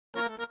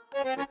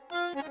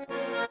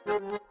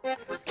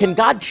Can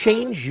God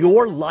change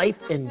your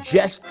life in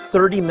just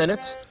 30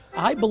 minutes?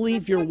 I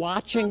believe you're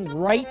watching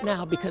right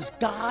now because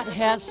God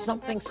has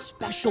something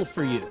special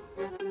for you.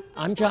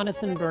 I'm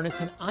Jonathan Bernis,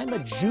 and I'm a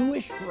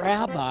Jewish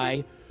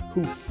rabbi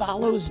who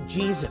follows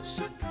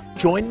Jesus.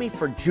 Join me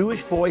for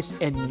Jewish Voice,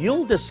 and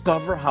you'll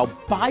discover how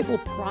Bible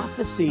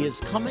prophecy is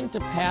coming to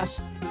pass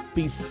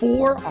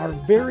before our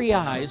very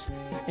eyes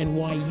and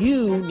why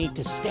you need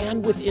to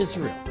stand with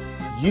Israel.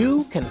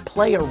 You can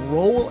play a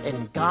role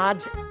in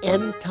God's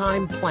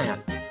end-time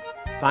plan.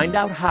 Find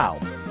out how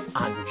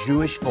on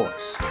Jewish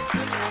Voice.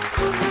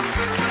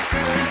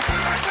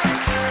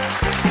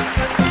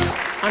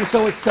 I'm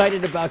so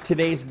excited about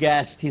today's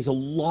guest. He's a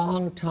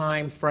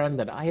longtime friend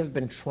that I have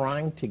been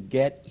trying to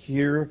get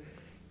here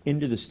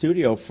into the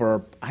studio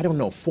for,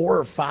 4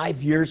 or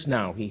 5 years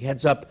now. He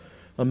heads up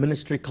a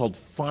ministry called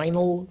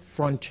Final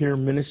Frontier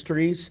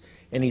Ministries,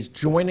 and he's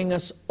joining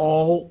us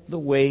all the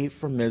way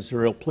from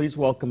Israel. Please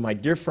welcome my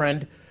dear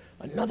friend,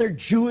 another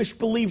Jewish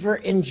believer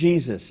in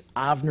Jesus,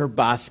 Avner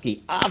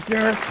Bosky.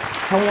 Avner,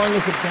 how long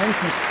has it been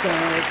since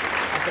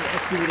I've been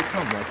asking you to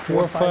come? Like 4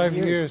 or 5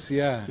 years,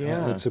 yeah.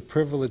 Yeah. It's a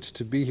privilege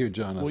to be here,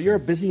 Jonathan. Well, you're a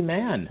busy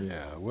man.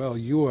 Yeah, well,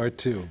 you are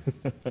too.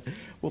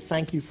 Well,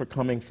 thank you for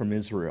coming from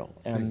Israel.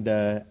 And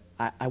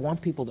I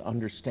want people to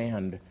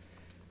understand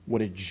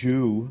what a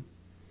Jew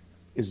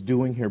is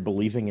doing here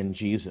believing in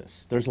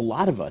Jesus. There's a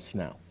lot of us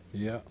now.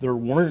 Yeah. There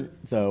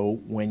weren't, though,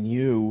 when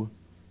you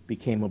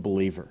became a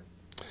believer.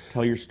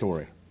 Tell your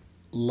story.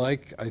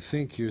 Like, I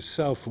think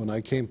yourself, when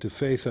I came to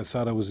faith, I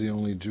thought I was the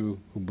only Jew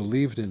who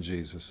believed in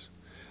Jesus.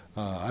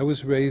 I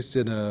was raised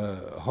in a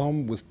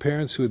home with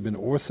parents who had been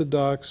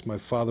Orthodox. My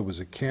father was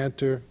a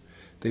cantor.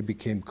 They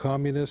became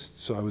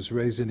communists, so I was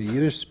raised in a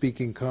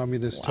Yiddish-speaking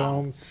communist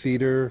home,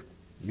 theater,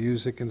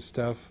 music and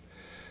stuff.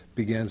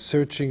 Began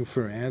searching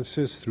for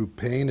answers through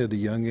pain at a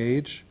young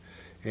age,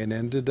 and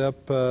ended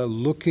up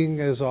looking,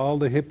 as all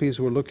the hippies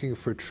were looking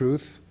for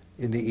truth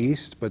in the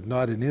East, but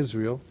not in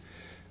Israel.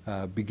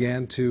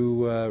 Began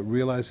to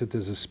realize that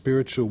there's a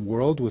spiritual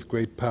world with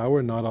great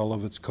power, not all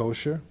of it's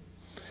kosher.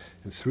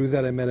 And through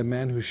that I met a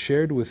man who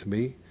shared with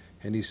me,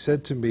 and he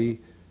said to me,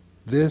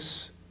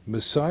 this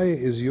Messiah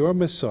is your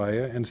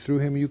Messiah, and through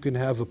him you can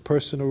have a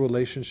personal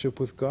relationship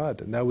with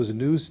God. And that was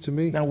news to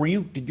me. Now,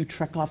 did you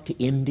trek off to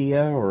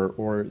India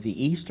or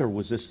the East, or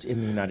was this in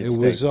the United States?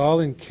 It was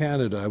all in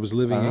Canada. I was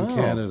living in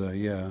Canada,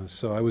 yeah.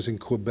 So I was in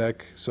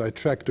Quebec, so I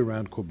trekked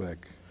around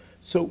Quebec.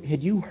 So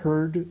had you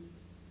heard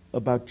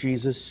about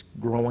Jesus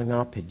growing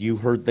up? Had you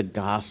heard the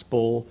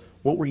gospel?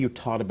 What were you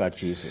taught about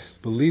Jesus?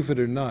 Believe it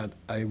or not,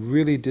 I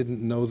really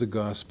didn't know the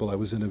gospel. I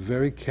was in a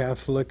very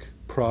Catholic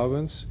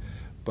province,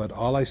 but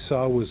all I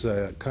saw was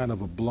a kind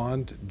of a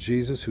blonde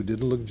Jesus who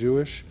didn't look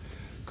Jewish.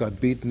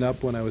 Got beaten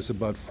up when I was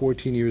about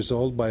 14 years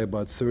old by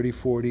about 30,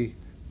 40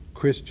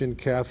 Christian,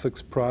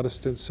 Catholics,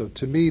 Protestants. So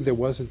to me, there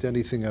wasn't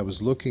anything I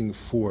was looking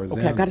for then.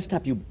 Okay, I've got to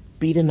stop you.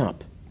 Beaten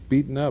up.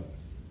 Beaten up.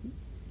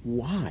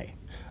 Why?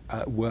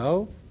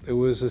 Well, it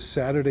was a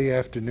Saturday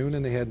afternoon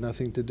and they had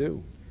nothing to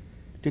do.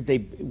 Did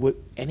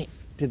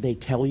they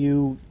tell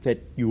you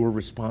that you were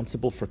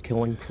responsible for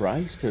killing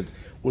Christ? Or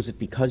was it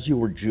because you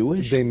were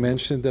Jewish? They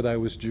mentioned that I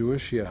was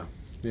Jewish, yeah.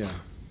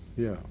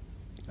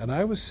 And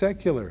I was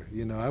secular,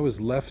 I was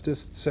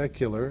leftist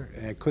secular,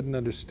 and I couldn't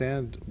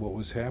understand what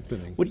was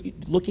happening.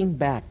 Looking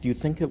back, do you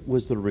think it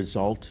was the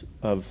result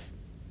of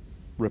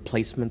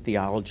replacement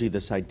theology,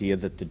 this idea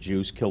that the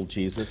Jews killed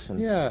Jesus?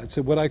 Yeah, it's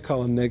what I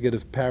call a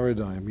negative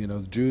paradigm.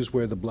 The Jews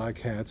wear the black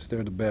hats,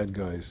 they're the bad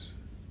guys.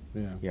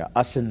 Yeah,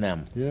 us and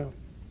them. Yeah.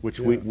 Which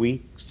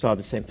we saw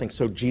the same thing.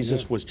 So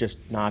Jesus was just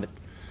not...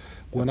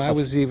 When I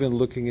was even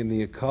looking in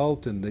the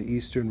occult and the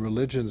Eastern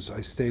religions,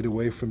 I stayed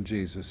away from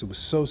Jesus. It was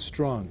so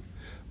strong.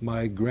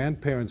 My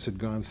grandparents had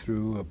gone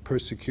through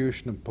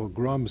persecution and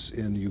pogroms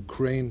in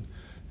Ukraine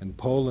and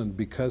Poland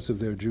because of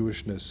their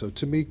Jewishness. So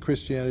to me,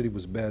 Christianity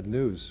was bad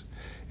news.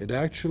 It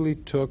actually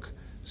took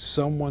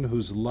someone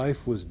whose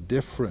life was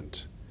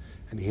different,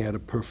 and he had a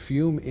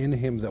perfume in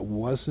him that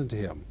wasn't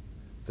him,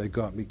 that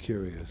got me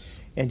curious.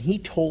 And he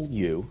told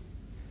you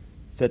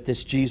that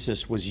this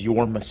Jesus was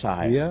your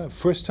Messiah. Yeah,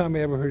 first time I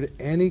ever heard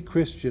any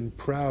Christian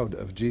proud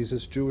of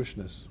Jesus'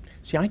 Jewishness.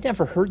 See, I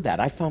never heard that.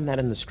 I found that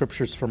in the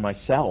scriptures for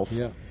myself.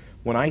 Yeah.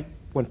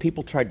 When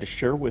people tried to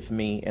share with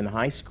me in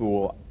high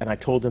school, and I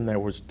told them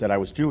that I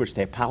was Jewish,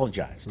 they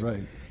apologized.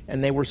 Right.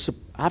 And they were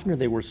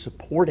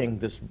supporting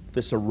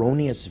this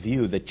erroneous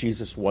view that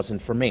Jesus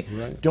wasn't for me.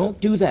 Right. Don't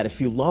do that.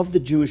 If you love the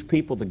Jewish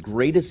people, the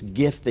greatest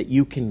gift that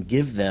you can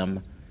give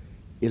them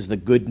is the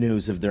good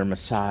news of their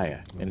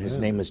Messiah, and his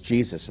name is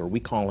Jesus, or we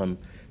call him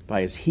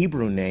by his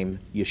Hebrew name,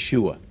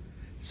 Yeshua.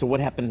 So what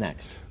happened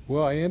next?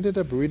 Well, I ended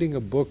up reading a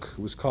book.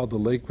 It was called The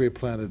Late Great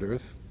Planet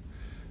Earth,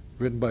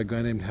 written by a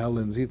guy named Hal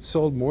Lindsey. It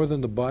sold more than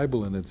the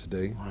Bible in its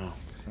day. Wow.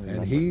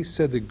 And he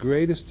said the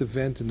greatest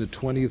event in the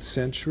 20th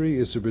century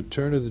is the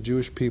return of the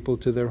Jewish people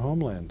to their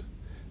homeland.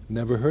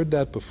 Never heard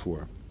that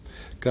before.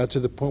 Got to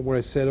the point where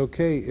I said,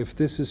 okay, if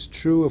this is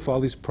true, if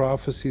all these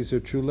prophecies are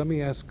true, let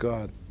me ask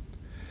God.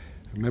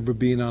 I remember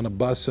being on a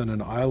bus on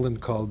an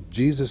island called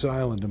Jesus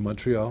Island in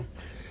Montreal,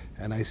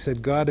 And I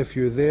said, God, if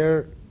you're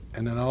there,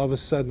 and then all of a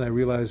sudden I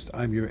realized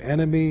I'm your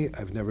enemy,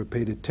 I've never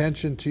paid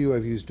attention to you,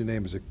 I've used your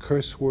name as a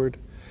curse word.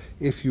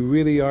 If you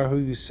really are who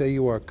you say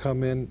you are,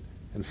 come in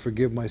and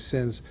forgive my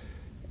sins.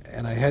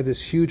 And I had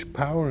this huge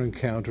power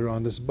encounter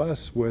on this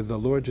bus where the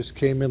Lord just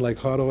came in like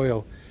hot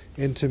oil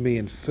into me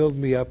and filled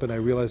me up, and I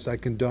realized I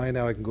can die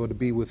now, I can go to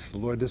be with the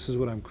Lord. This is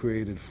what I'm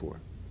created for.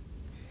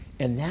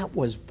 And that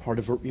was part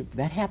of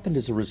that happened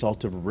as a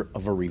result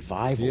of a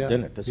revival, Yeah,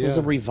 didn't it? This yeah. was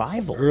a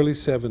revival. Early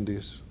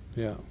 70s,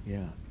 yeah.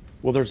 Yeah.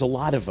 Well, there's a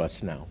lot of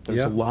us now. There's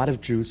Yeah. a lot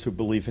of Jews who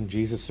believe in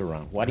Jesus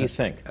around. What do you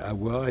think?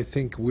 Well, I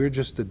think we're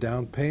just the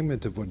down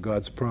payment of what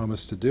God's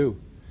promised to do.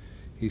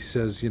 He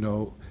says, you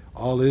know,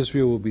 all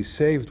Israel will be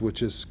saved,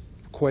 which is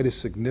quite a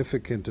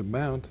significant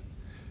amount.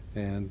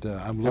 And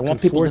I'm looking I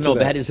want people to forward know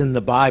that. that is in the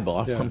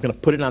Bible. Yeah. I'm going to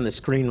put it on the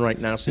screen right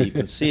now so you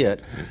can see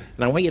it.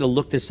 And I want you to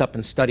look this up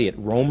and study it.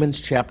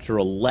 Romans chapter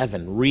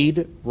 11.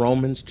 Read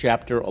Romans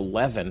chapter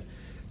 11. It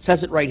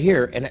says it right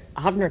here. And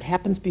Avner, it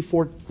happens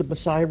before the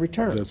Messiah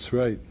returns. That's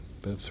right.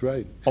 That's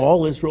right.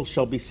 All Israel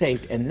shall be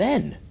saved. And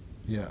then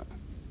Yeah.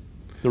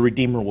 the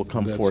Redeemer will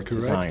come That's forth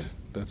to Zion. correct.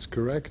 That's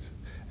correct.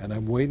 And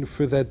I'm waiting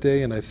for that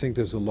day, and I think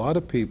there's a lot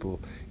of people,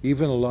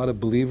 even a lot of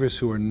believers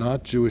who are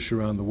not Jewish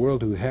around the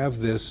world, who have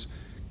this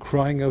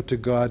crying out to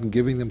God and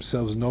giving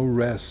themselves no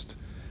rest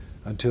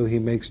until He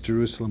makes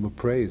Jerusalem a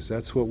praise.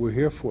 That's what we're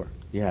here for.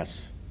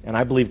 Yes. And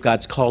I believe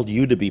God's called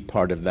you to be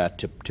part of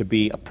that, to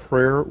be a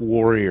prayer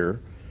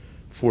warrior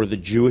for the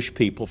Jewish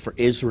people, for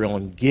Israel,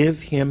 and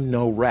give Him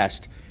no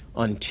rest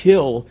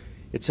until,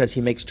 it says,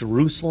 He makes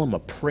Jerusalem a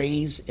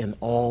praise in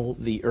all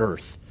the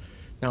earth.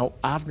 Now,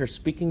 Avner,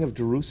 speaking of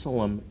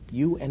Jerusalem,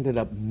 you ended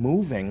up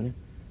moving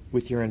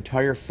with your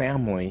entire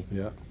family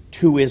Yeah.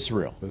 to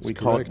Israel. That's we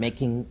call correct. it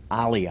making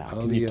Aliyah.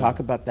 Can you Aliyah. talk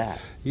about that?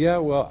 Yeah,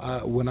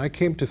 well, when I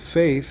came to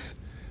faith,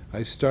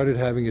 I started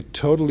having a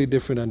totally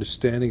different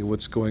understanding of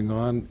what's going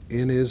on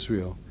in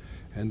Israel.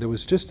 And there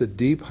was just a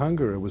deep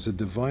hunger. It was a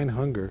divine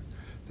hunger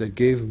that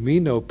gave me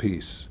no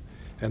peace.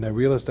 And I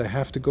realized I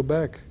have to go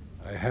back.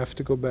 I have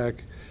to go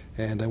back.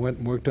 And I went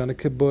and worked on a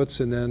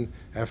kibbutz, and then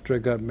after I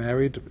got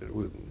married,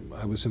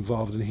 I was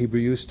involved in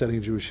Hebrew youth,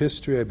 studying Jewish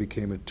history. I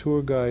became a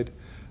tour guide.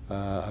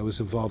 I was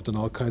involved in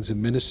all kinds of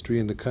ministry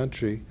in the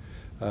country.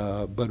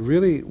 But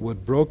really,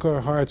 what broke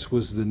our hearts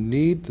was the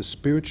need, the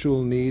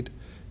spiritual need,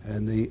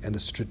 and the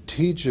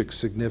strategic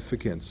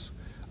significance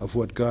of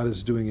what God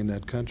is doing in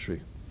that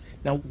country.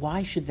 Now,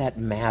 why should that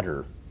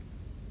matter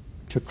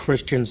to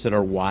Christians that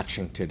are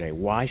watching today?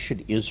 Why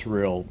should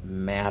Israel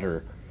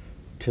matter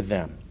to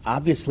them?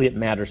 Obviously, it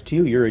matters to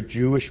you. You're a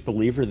Jewish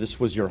believer.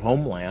 This was your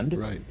homeland.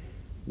 Right.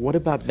 What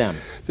about them?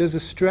 There's a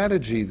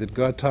strategy that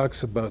God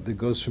talks about that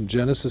goes from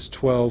Genesis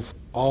 12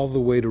 all the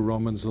way to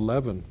Romans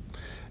 11.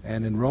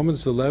 And in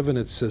Romans 11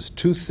 it says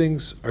two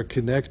things are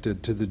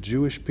connected to the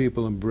Jewish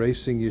people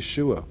embracing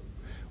Yeshua.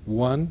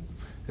 One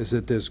is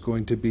that there's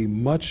going to be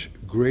much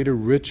greater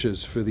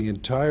riches for the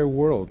entire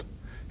world.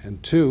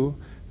 And two,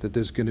 that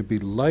there's going to be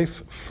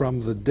life from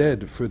the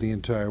dead for the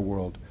entire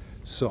world.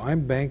 So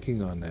I'm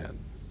banking on that.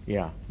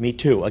 Yeah, me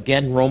too.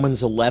 Again,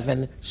 Romans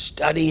 11,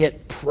 study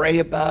it, pray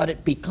about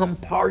it, become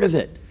part of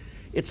it.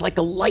 It's like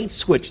a light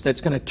switch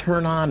that's going to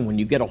turn on when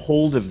you get a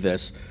hold of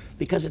this,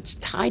 because it's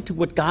tied to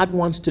what God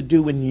wants to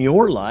do in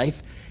your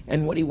life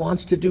and what He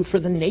wants to do for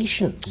the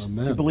nations.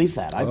 Amen. Do you believe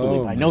that? I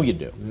believe. I know you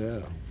do. Yeah.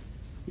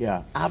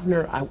 Yeah.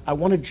 Avner, I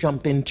want to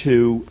jump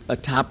into a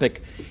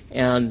topic,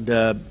 and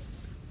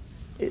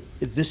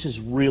this is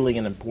really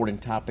an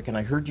important topic, and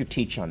I heard you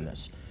teach on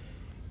this.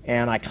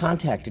 And I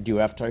contacted you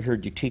after I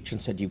heard you teach and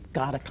said, you've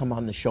got to come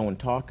on the show and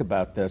talk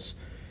about this.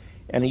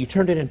 And you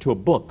turned it into a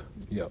book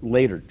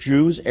later,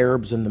 Jews,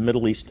 Arabs, and the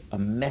Middle East, a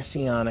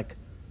Messianic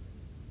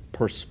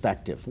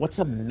Perspective. What's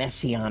a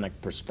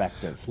Messianic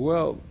perspective?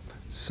 Well,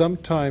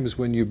 sometimes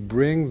when you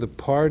bring the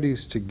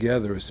parties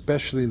together,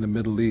 especially in the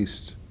Middle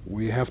East,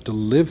 where you have to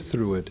live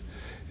through it,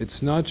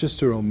 it's not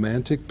just a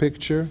romantic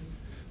picture,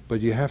 but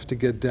you have to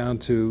get down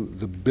to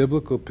the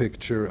biblical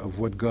picture of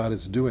what God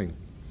is doing.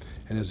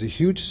 And there's a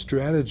huge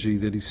strategy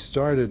that He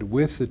started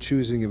with the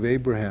choosing of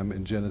Abraham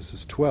in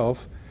Genesis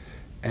 12,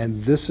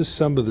 and this is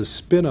some of the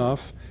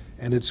spin-off,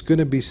 and it's going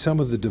to be some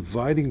of the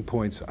dividing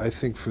points, I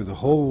think, for the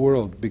whole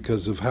world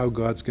because of how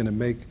God's going to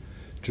make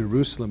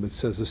Jerusalem, it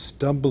says, a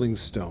stumbling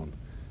stone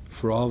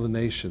for all the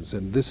nations,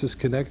 and this is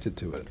connected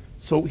to it.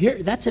 So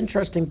here, that's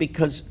interesting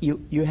because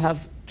you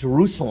have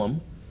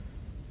Jerusalem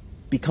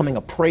becoming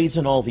a praise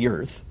in all the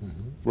earth.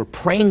 Mm-hmm. We're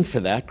praying for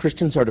that.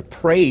 Christians are to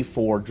pray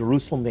for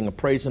Jerusalem being a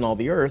praise in all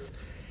the earth.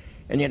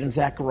 And yet in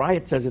Zechariah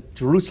it says that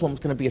Jerusalem's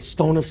going to be a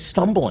stone of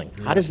stumbling.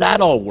 Yeah. How does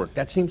that all work?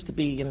 That seems to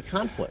be in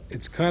conflict.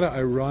 It's kind of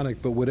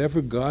ironic, but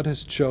whatever God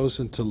has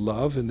chosen to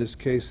love, in this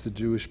case the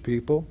Jewish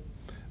people,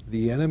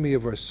 the enemy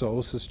of our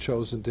souls has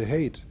chosen to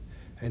hate.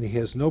 And he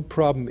has no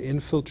problem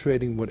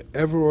infiltrating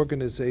whatever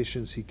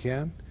organizations he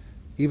can,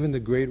 even the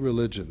great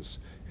religions,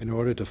 in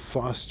order to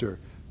foster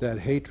that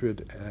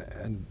hatred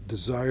and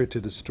desire to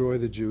destroy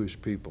the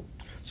Jewish people.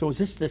 So is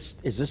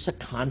this a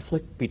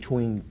conflict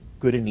between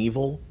good and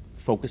evil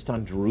focused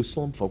on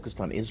Jerusalem,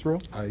 focused on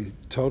Israel? I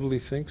totally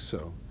think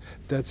so.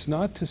 That's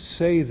not to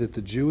say that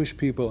the Jewish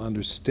people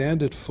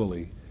understand it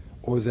fully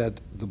or that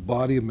the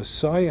body of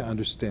Messiah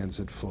understands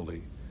it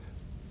fully,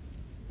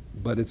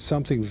 but it's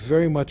something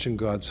very much in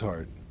God's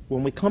heart.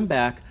 When we come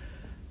back,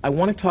 I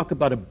want to talk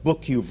about a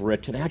book you've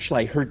written.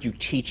 Actually, I heard you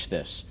teach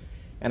this,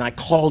 and I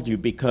called you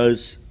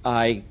because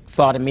I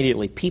thought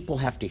immediately, people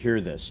have to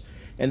hear this.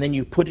 And then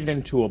you put it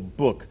into a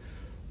book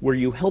where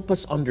you help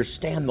us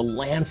understand the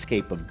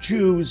landscape of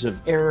Jews,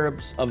 of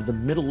Arabs, of the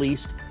Middle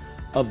East,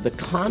 of the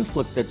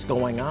conflict that's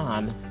going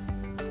on,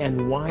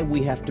 and why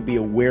we have to be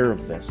aware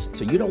of this.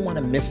 So you don't want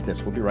to miss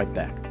this. We'll be right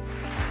back.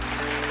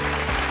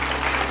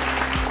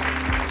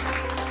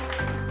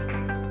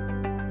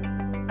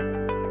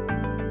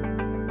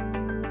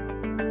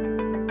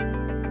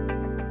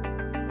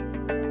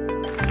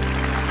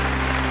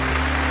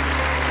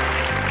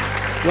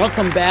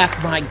 Welcome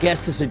back. My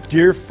guest is a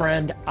dear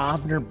friend,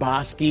 Avner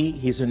Bosky.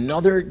 He's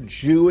another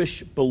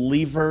Jewish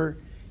believer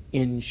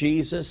in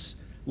Jesus.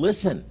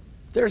 Listen,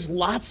 there's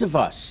lots of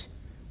us.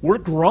 We're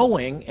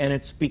growing, and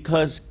it's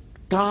because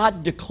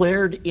God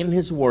declared in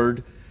His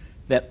Word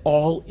that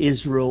all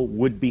Israel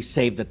would be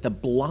saved, that the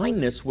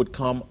blindness would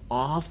come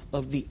off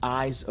of the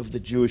eyes of the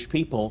Jewish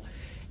people,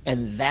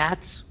 and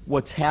that's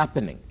what's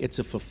happening. It's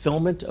a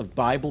fulfillment of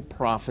Bible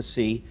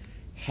prophecy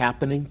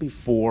happening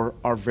before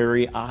our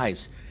very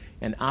eyes.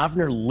 And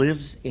Avner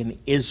lives in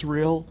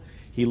Israel.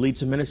 He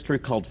leads a ministry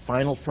called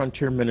Final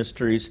Frontier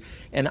Ministries.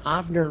 And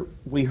Avner,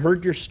 we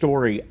heard your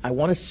story. I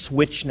want to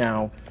switch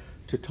now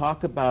to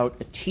talk about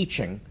a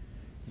teaching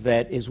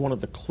that is one of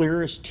the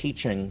clearest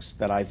teachings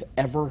that I've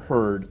ever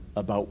heard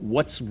about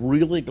what's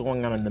really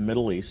going on in the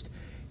Middle East.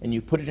 And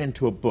you put it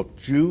into a book,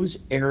 Jews,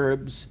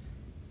 Arabs,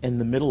 and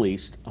the Middle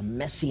East, a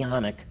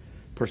messianic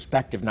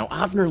perspective. Now,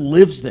 Avner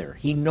lives there.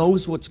 He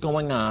knows what's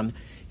going on,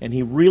 and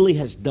he really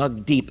has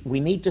dug deep. We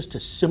need just to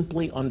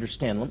simply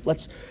understand.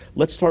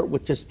 Let's start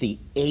with just the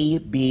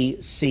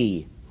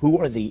ABC. Who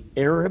are the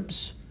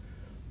Arabs?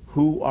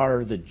 Who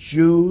are the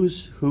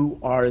Jews? Who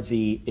are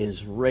the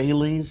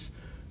Israelis?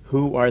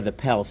 Who are the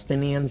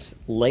Palestinians?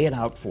 Lay it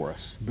out for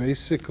us.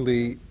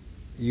 Basically,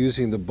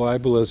 using the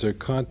Bible as our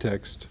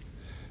context,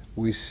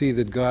 we see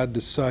that God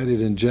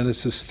decided in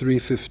Genesis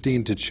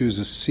 3:15 to choose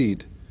a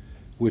seed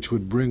which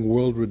would bring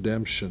world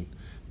redemption.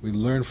 We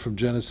learn from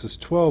Genesis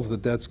 12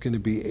 that that's going to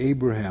be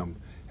Abraham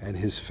and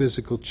his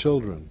physical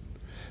children.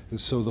 And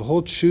so the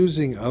whole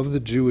choosing of the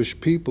Jewish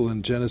people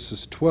in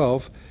Genesis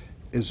 12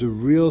 is a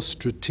real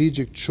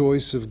strategic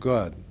choice of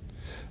God.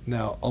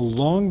 Now,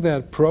 along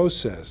that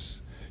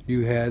process,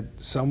 you had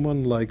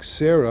someone like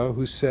Sarah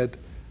who said,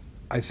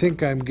 I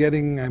think I'm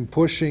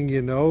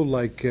pushing,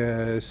 like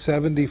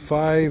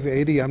 75,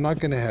 80, I'm not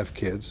going to have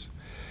kids.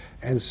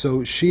 And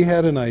so she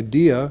had an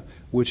idea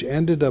which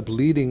ended up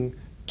leading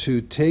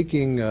to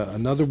taking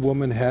another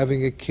woman,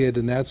 having a kid,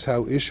 and that's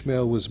how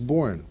Ishmael was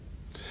born.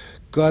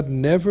 God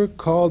never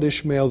called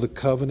Ishmael the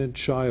covenant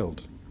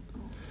child.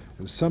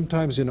 And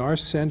sometimes in our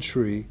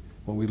century,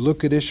 when we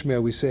look at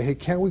Ishmael, we say, hey,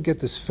 can't we get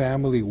this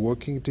family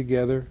working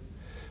together?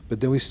 But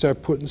then we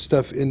start putting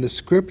stuff in the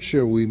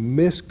scripture, we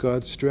miss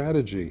God's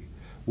strategy,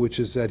 which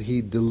is that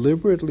He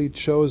deliberately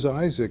chose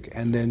Isaac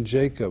and then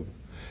Jacob.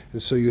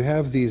 And so you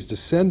have these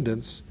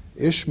descendants,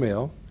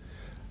 Ishmael,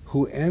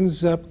 who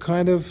ends up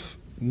kind of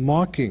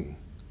mocking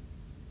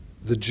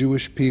the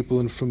Jewish people,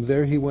 and from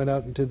there he went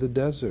out into the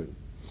desert.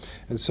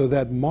 And so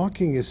that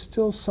mocking is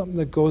still something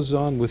that goes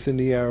on within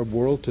the Arab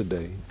world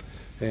today.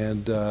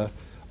 And a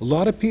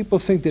lot of people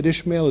think that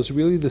Ishmael is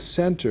really the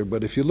center,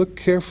 but if you look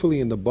carefully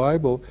in the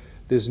Bible,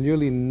 there's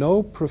nearly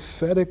no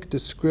prophetic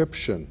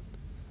description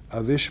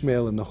of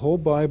Ishmael in the whole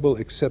Bible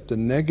except a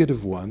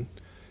negative one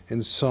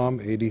in Psalm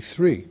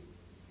 83.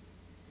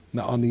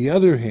 Now, on the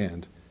other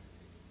hand,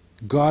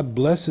 God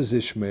blesses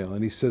Ishmael,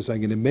 and He says, I'm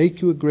going to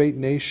make you a great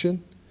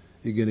nation,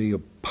 you're going to be a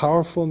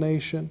powerful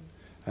nation,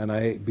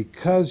 and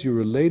because you're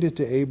related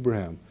to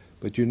Abraham,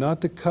 but you're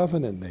not the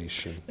covenant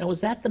nation. Now,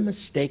 is that the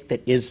mistake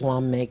that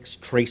Islam makes,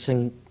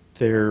 tracing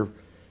their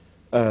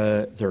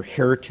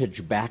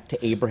heritage back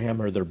to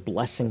Abraham, or their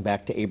blessing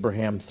back to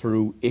Abraham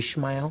through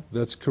Ishmael?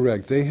 That's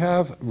correct. They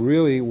have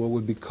really what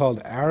would be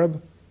called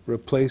Arab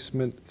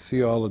replacement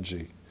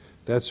theology.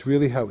 That's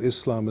really how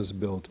Islam is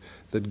built.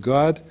 That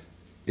God,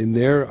 in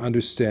their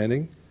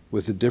understanding,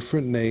 with a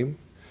different name,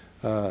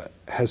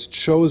 has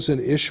chosen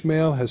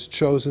Ishmael, has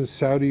chosen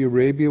Saudi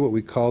Arabia, what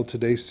we call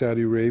today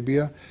Saudi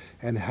Arabia,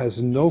 and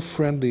has no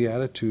friendly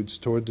attitudes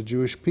toward the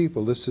Jewish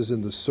people. This is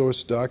in the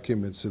source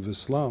documents of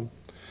Islam.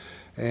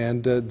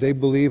 And they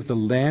believe the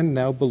land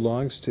now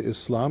belongs to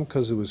Islam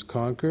because it was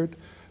conquered.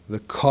 The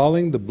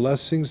calling, the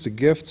blessings, the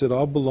gifts, it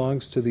all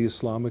belongs to the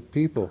Islamic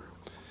people.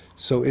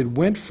 So it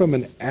went from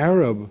an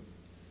Arab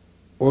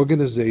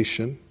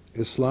organization,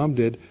 Islam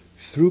did,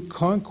 through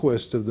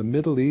conquest of the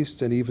Middle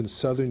East and even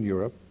Southern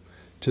Europe,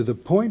 to the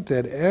point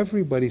that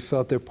everybody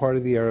felt they're part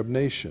of the Arab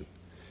nation.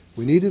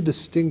 We need to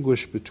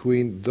distinguish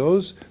between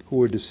those who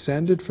were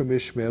descended from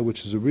Ishmael,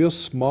 which is a real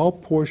small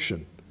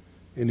portion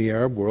in the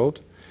Arab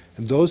world,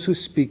 and those who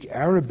speak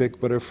Arabic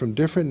but are from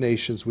different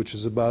nations, which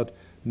is about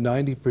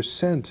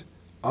 90%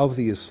 of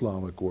the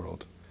Islamic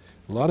world.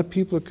 A lot of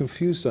people are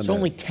confused on So that.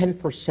 only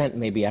 10%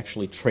 maybe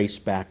actually trace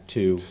back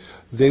to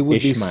They would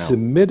Ishmael. be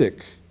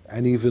Semitic,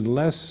 and even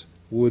less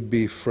would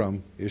be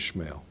from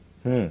Ishmael.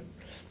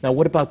 Now,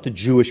 what about the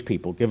Jewish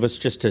people? Give us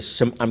just I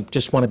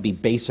just want to be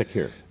basic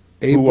here.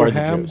 Who are the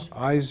Abraham, Jews?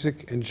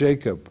 Isaac, and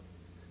Jacob.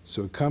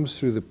 So it comes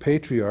through the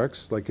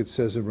patriarchs, like it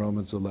says in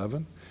Romans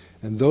 11.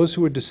 And those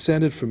who are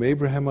descended from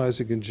Abraham,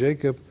 Isaac, and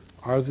Jacob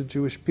are the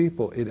Jewish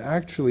people. It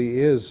actually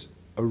is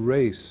a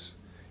race.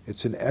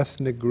 It's an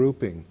ethnic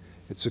grouping.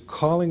 It's a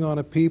calling on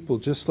a people,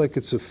 just like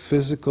it's a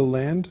physical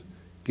land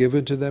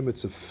given to them,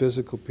 it's a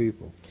physical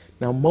people.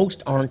 Now,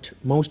 most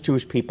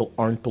Jewish people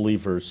aren't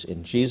believers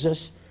in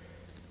Jesus.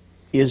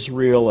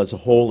 Israel as a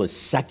whole is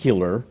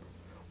secular.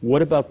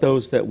 What about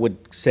those that would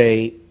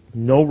say,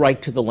 no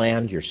right to the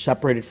land, you're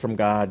separated from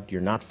God,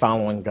 you're not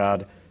following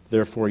God,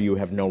 therefore you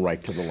have no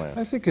right to the land?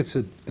 I think it's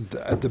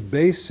at the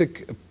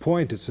basic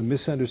point, it's a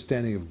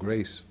misunderstanding of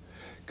grace.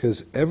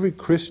 Because every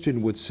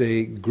Christian would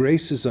say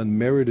grace is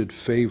unmerited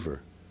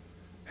favor,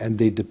 and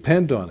they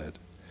depend on it.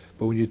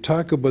 But when you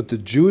talk about the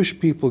Jewish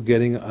people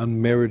getting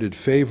unmerited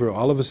favor,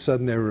 all of a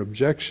sudden there are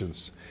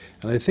objections.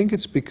 And I think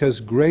it's because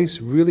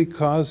grace really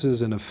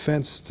causes an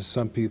offense to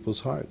some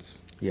people's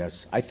hearts.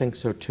 Yes, I think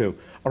so too.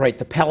 All right,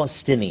 the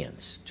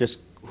Palestinians. Just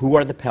who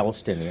are the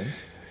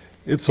Palestinians?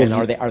 And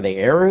are they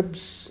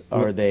Arabs?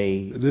 Are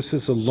they? This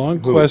is a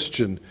long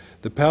question.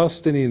 The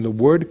Palestinian, the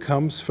word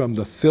comes from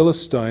the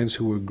Philistines,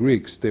 who were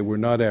Greeks. They were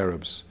not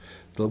Arabs.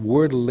 The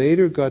word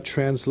later got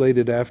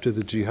translated after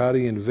the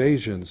jihadi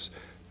invasions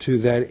to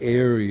that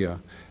area.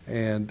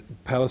 And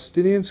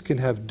Palestinians can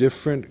have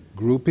different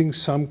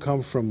groupings. Some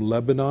come from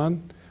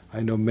Lebanon.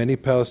 I know many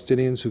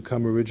Palestinians who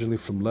come originally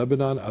from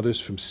Lebanon, others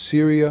from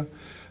Syria.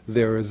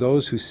 There are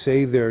those who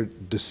say they're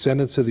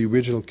descendants of the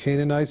original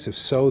Canaanites. If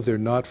so, they're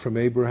not from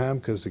Abraham,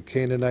 because the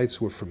Canaanites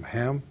were from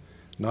Ham,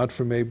 not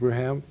from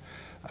Abraham.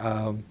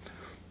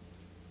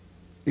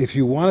 If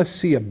you want to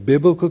see a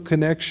biblical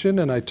connection,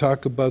 and I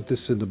talk about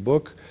this in the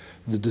book,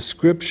 the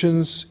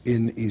descriptions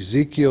in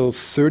Ezekiel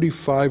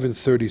 35 and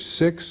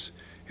 36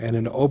 and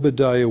in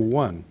Obadiah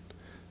 1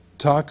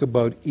 talk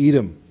about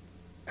Edom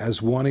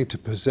as wanting to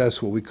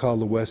possess what we call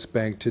the West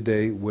Bank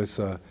today with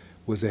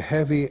a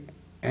heavy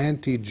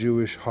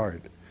anti-Jewish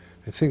heart.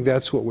 I think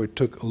that's what we're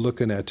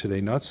looking at today.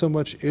 Not so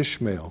much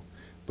Ishmael,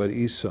 but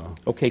Esau.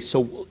 Okay,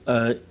 so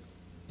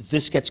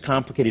this gets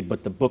complicated,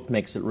 but the book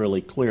makes it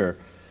really clear.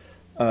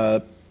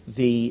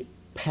 The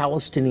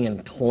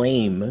Palestinian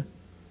claim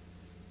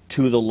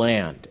to the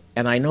land,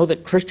 and I know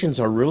that Christians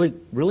are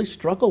really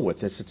struggle with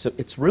this.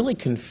 It's really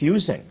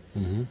confusing.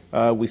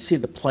 Mm-hmm. We see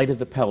the plight of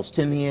the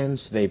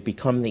Palestinians. They've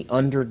become the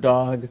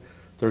underdog.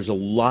 There's a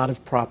lot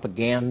of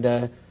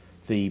propaganda.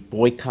 The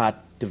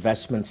boycott,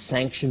 divestment,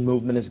 sanction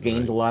movement has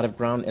gained a lot of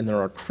ground, and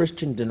there are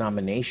Christian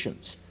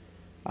denominations,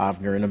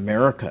 Avner, in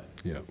America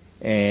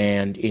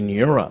and in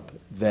Europe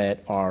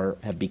that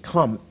have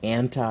become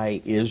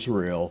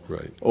anti-Israel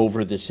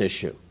over this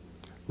issue.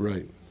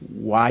 Right.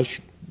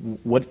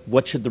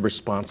 What should the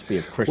response be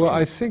of Christians? Well,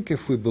 I think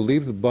if we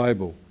believe the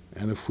Bible,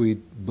 and if we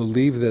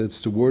believe that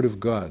it's the Word of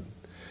God,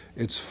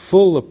 it's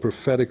full of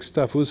prophetic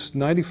stuff. It was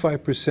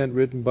 95%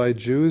 written by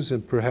Jews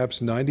and perhaps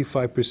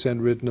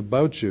 95% written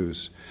about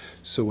Jews.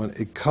 So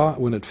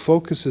when it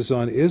focuses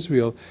on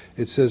Israel,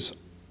 it says,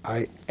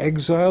 I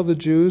exile the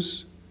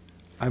Jews,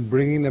 I'm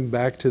bringing them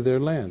back to their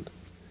land.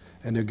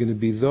 And there are going to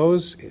be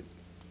those,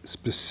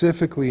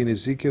 specifically in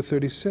Ezekiel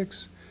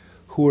 36,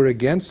 who are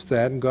against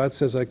that, and God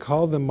says, I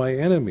call them my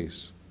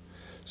enemies.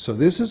 So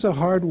this is a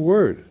hard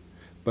word.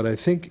 But I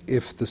think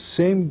if the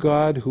same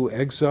God who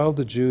exiled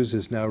the Jews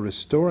is now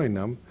restoring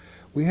them,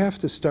 we have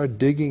to start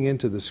digging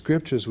into the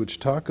scriptures which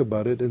talk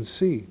about it and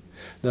see.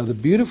 Now the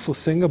beautiful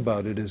thing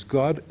about it is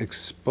God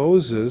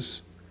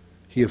exposes,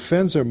 He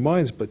offends our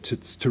minds, but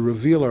to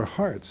reveal our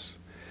hearts.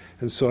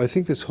 And so I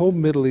think this whole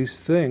Middle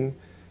East thing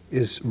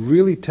is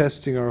really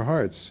testing our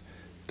hearts.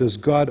 Does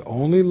God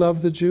only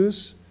love the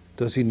Jews?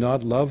 Does He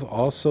not love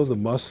also the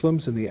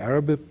Muslims in the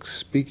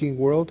Arabic-speaking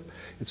world?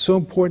 It's so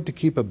important to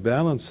keep a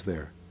balance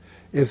there.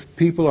 If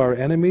people are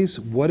enemies,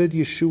 what did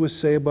Yeshua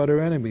say about our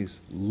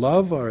enemies?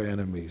 Love our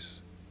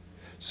enemies.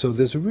 So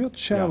there's a real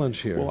challenge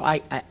here. Well,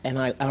 I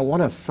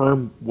want to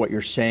affirm what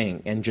you're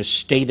saying and just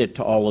state it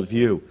to all of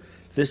you.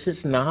 This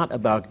is not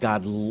about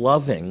God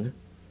loving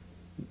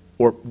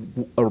or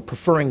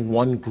preferring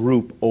one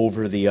group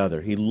over the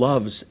other. He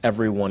loves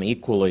everyone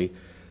equally.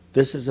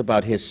 This is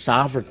about His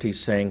sovereignty,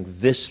 saying,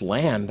 this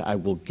land I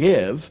will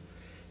give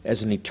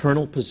as an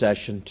eternal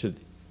possession to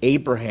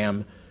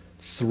Abraham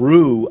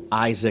through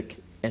Isaac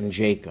and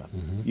Jacob.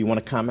 Mm-hmm. You want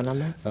to comment on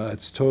that?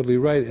 It's totally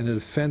right, and it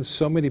offends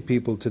so many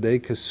people today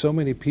because so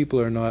many people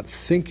are not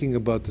thinking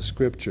about the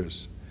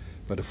scriptures.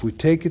 But if we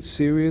take it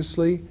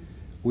seriously,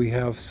 we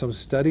have some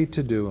study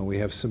to do, and we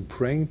have some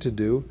praying to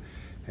do,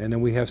 and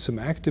then we have some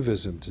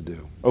activism to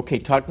do. Okay,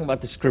 talking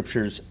about the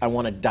scriptures, I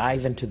want to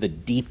dive into the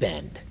deep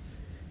end,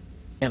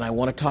 and I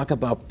want to talk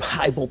about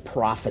Bible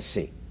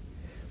prophecy.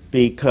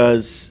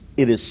 because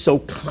it is so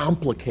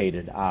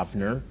complicated,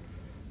 Avner.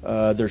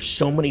 There's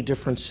so many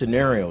different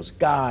scenarios,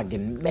 Gog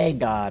and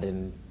Magog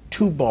and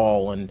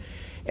Tubal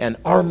and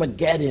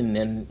Armageddon,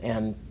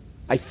 and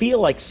I feel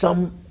like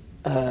some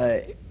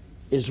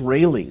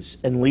Israelis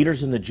and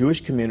leaders in the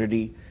Jewish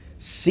community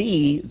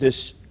see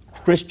this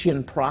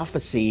Christian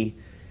prophecy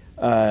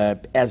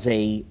as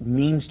a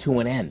means to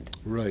an end.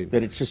 Right.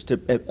 That it's just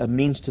a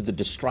means to the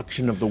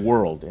destruction of the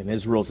world, and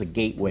Israel's a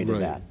gateway to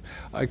that.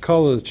 I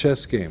call it a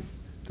chess game,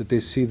 that they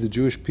see the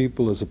Jewish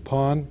people as a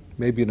pawn,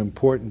 maybe an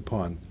important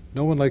pawn.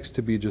 No one likes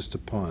to be just a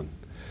pawn.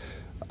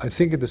 I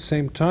think at the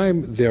same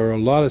time, there are a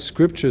lot of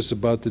scriptures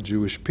about the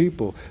Jewish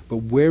people, but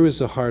where is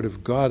the heart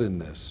of God in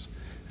this?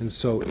 And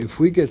so if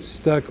we get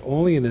stuck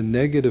only in a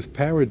negative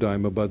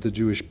paradigm about the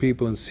Jewish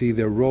people and see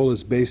their role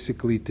as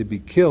basically to be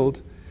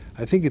killed,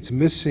 I think it's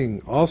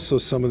missing also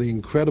some of the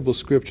incredible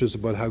scriptures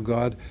about how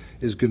God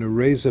is going to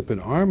raise up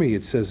an army.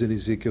 It says in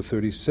Ezekiel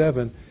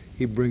 37,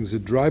 he brings the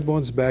dry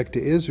bones back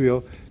to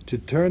Israel to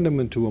turn them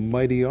into a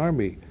mighty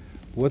army.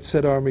 What's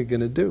that army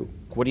going to do?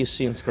 What do you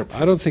see in Scripture?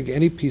 I don't think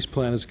any peace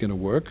plan is going to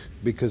work,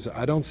 because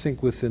I don't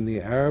think within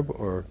the Arab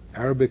or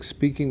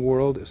Arabic-speaking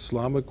world,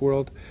 Islamic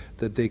world,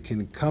 that they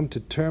can come to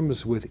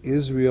terms with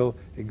Israel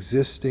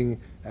existing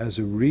as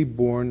a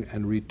reborn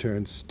and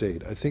returned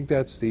state. I think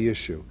that's the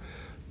issue.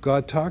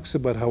 God talks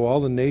about how all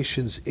the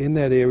nations in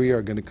that area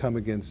are going to come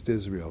against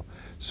Israel.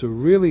 So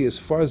really, as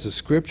far as the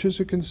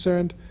scriptures are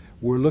concerned,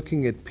 we're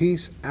looking at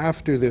peace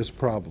after there's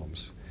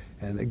problems.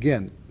 And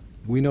again,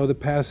 we know the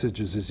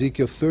passages,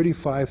 Ezekiel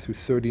 35 through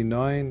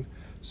 39,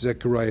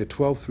 Zechariah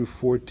 12 through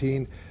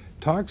 14,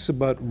 talks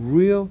about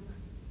real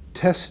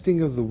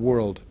testing of the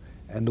world,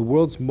 and the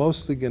world's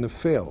mostly going to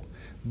fail.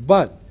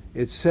 But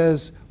it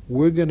says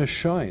we're going to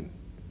shine.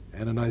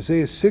 And in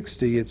Isaiah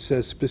 60, it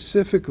says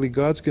specifically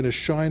God's going to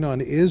shine on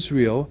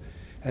Israel,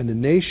 and the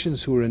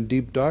nations who are in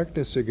deep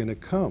darkness are going to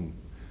come.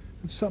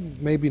 It's something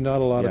maybe not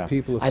a lot of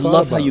people have thought about. I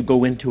love how you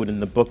go into it in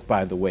the book,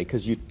 by the way,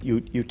 because you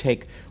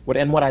take, what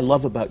I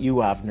love about you,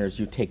 Avner, is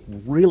you take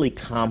really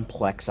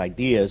complex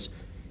ideas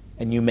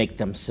and you make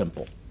them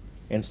simple,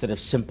 instead of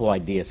simple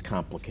ideas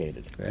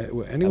complicated.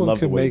 Anyone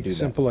can make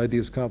simple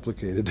ideas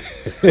complicated.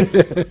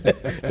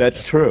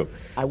 That's true.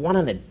 I want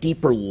on a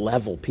deeper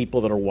level people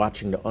that are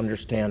watching to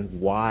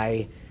understand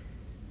why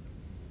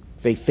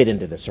they fit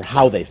into this, or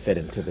how they fit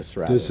into this,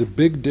 rather. There's a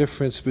big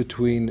difference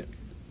between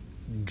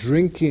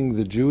drinking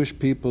the Jewish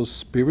people's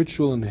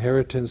spiritual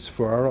inheritance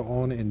for our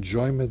own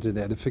enjoyment and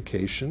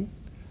edification,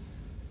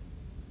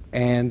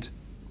 and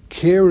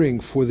caring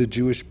for the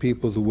Jewish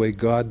people the way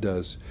God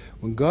does.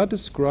 When God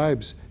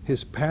describes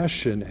his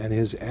passion and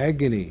his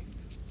agony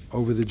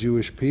over the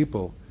Jewish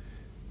people,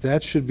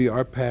 that should be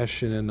our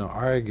passion and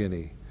our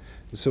agony.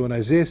 And so in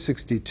Isaiah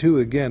 62,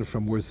 again,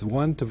 from verse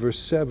 1 to verse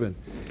 7,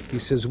 he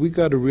says we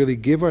got to really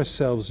give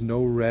ourselves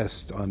no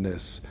rest on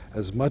this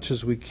as much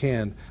as we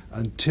can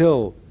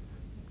until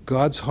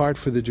God's heart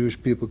for the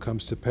Jewish people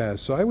comes to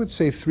pass. So I would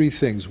say three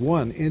things.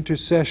 One,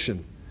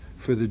 intercession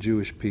for the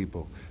Jewish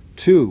people.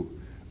 Two,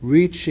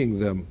 reaching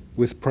them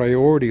with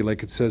priority,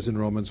 like it says in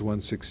Romans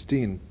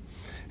 1:16.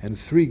 And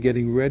three,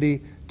 getting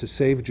ready to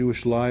save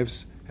Jewish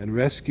lives and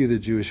rescue the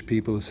Jewish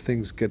people as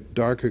things get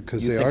darker,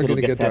 because they are going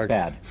to get darker.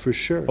 Bad? For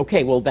sure.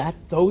 Okay, well,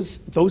 those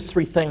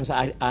three things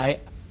I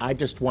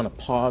just want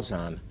to pause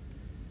on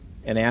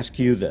and ask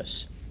you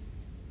this.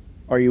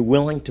 Are you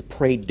willing to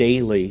pray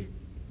daily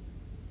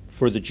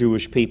for the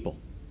Jewish people?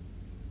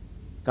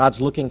 God's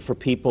looking for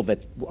people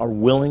that are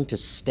willing to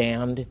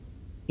stand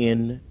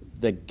in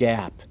the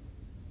gap.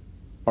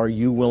 Are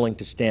you willing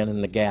to stand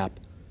in the gap?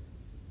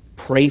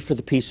 Pray for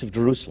the peace of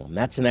Jerusalem.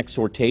 That's an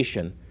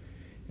exhortation.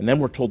 And then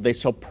we're told they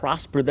shall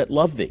prosper that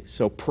love thee.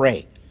 So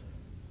pray.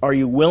 Are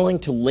you willing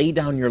to lay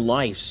down your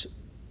lives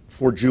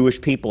for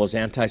Jewish people as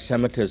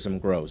anti-Semitism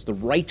grows? The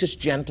righteous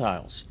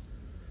Gentiles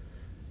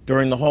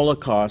during the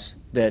Holocaust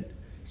that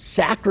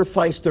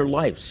sacrificed their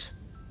lives,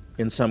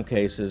 in some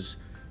cases,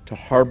 to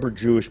harbor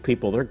Jewish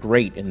people. They're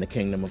great in the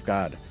kingdom of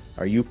God.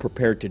 Are you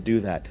prepared to do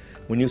that?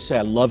 When you say,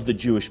 I love the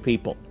Jewish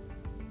people,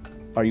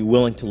 are you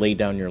willing to lay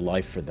down your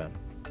life for them?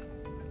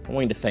 I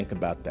want you to think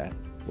about that.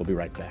 We'll be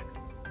right back.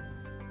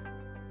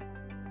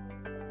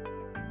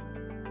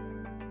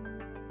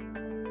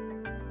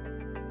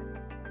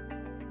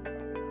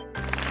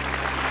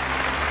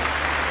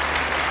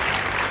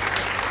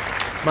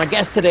 My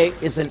guest today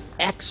is an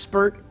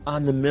expert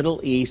on the Middle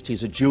East.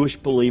 He's a Jewish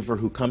believer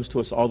who comes to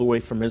us all the way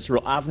from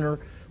Israel. Avner,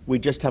 we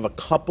just have a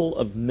couple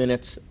of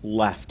minutes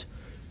left.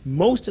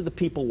 Most of the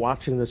people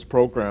watching this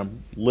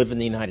program live in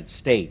the United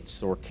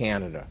States or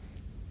Canada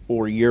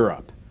or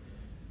Europe.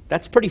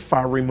 That's pretty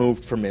far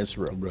removed from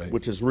Israel, right,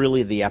 which is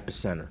really the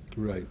epicenter.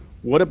 Right.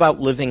 What about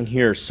living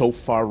here so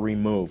far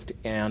removed,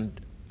 and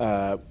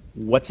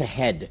what's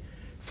ahead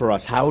for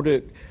us?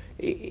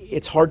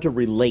 It's hard to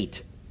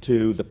relate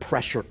to the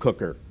pressure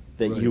cooker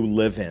that right, you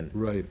live in.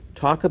 Right.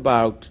 Talk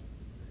about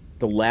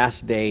the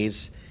last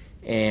days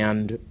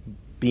and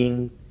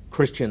being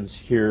Christians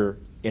here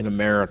in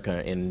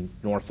America, in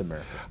North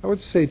America. I would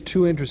say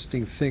two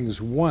interesting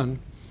things. One,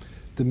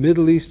 The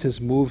Middle East has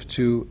moved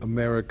to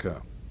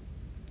America.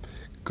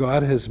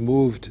 God has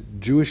moved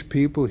Jewish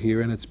people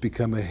here, and it's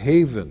become a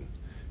haven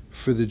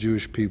for the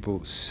Jewish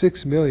people.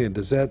 6 million,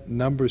 does that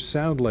number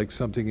sound like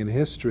something in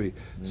history?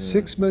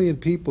 6 million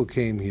people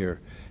came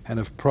here and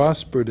have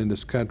prospered in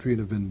this country and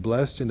have been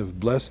blessed and have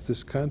blessed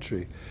this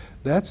country.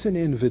 That's an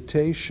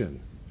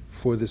invitation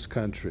for this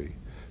country.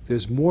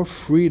 There's more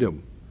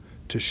freedom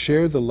to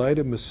share the light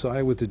of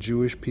Messiah with the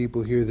Jewish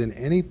people here than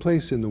any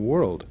place in the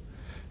world.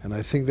 And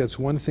I think that's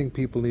one thing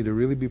people need to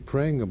really be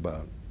praying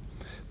about.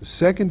 The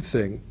second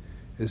thing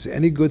is,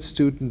 any good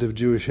student of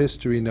Jewish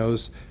history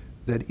knows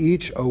that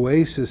each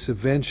oasis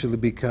eventually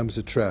becomes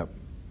a trap.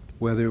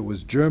 Whether it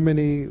was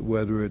Germany,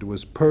 whether it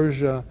was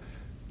Persia,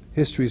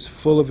 history is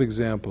full of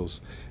examples.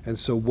 And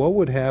so what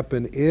would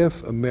happen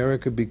if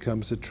America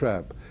becomes a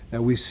trap?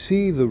 Now we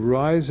see the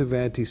rise of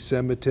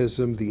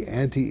anti-Semitism, the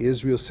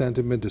anti-Israel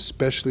sentiment,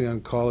 especially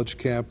on college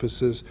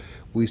campuses.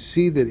 We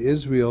see that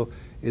Israel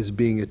is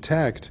being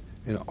attacked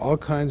in all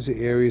kinds of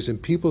areas,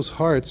 and people's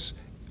hearts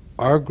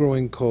are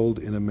growing cold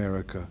in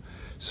America.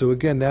 So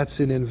again, that's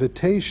an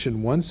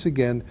invitation, once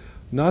again,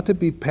 not to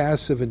be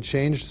passive and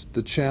change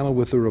the channel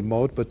with the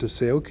remote, but to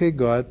say, okay,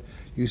 God,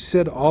 you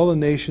said all the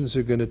nations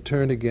are going to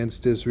turn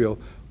against Israel.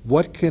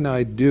 What can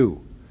I do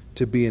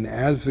to be an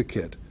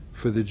advocate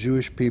for the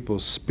Jewish people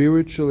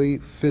spiritually,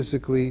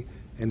 physically,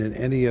 and in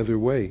any other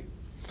way?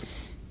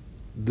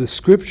 The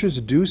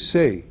scriptures do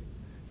say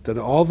that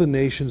all the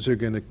nations are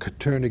going to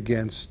turn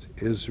against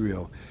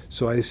Israel.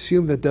 So I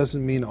assume that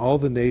doesn't mean all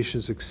the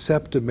nations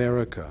except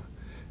America.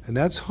 And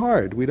that's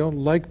hard. We don't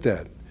like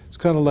that. It's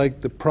kind of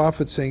like the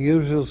prophet saying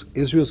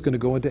Israel's going to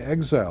go into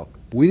exile.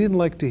 We didn't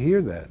like to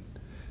hear that.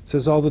 It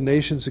says all the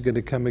nations are going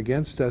to come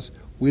against us.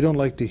 We don't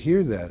like to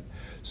hear that.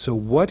 So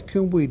what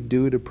can we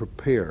do to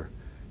prepare?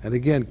 And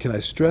again, can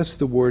I stress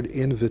the word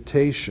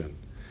invitation?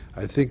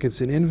 I think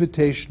it's an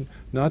invitation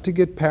not to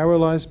get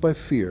paralyzed by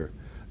fear,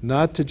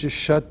 not to just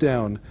shut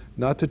down,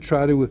 not to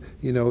try to,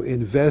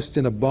 invest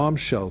in a bomb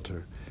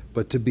shelter,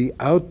 but to be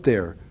out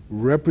there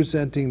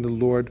representing the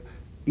Lord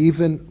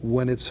even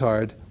when it's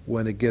hard.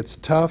 When it gets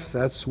tough,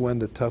 that's when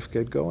the tough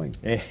get going.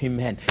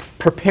 Amen.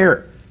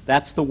 Prepare.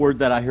 That's the word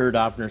that I heard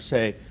Avner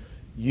say.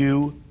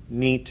 You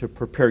need to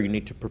prepare. You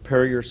need to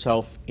prepare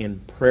yourself in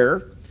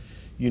prayer.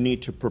 You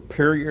need to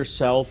prepare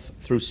yourself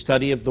through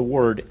study of the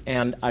Word.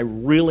 And I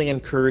really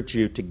encourage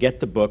you to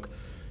get the book,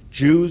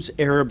 Jews,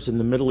 Arabs, in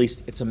the Middle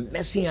East. It's a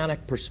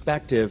messianic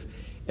perspective,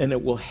 and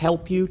it will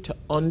help you to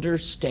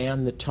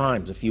understand the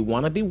times. If you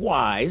want to be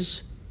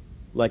wise,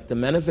 like the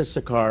men of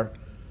Issachar,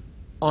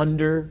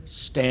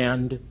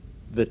 understand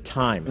the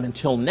time. And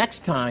until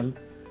next time,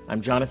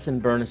 I'm Jonathan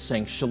Bernis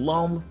saying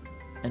shalom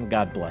and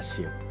God bless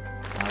you.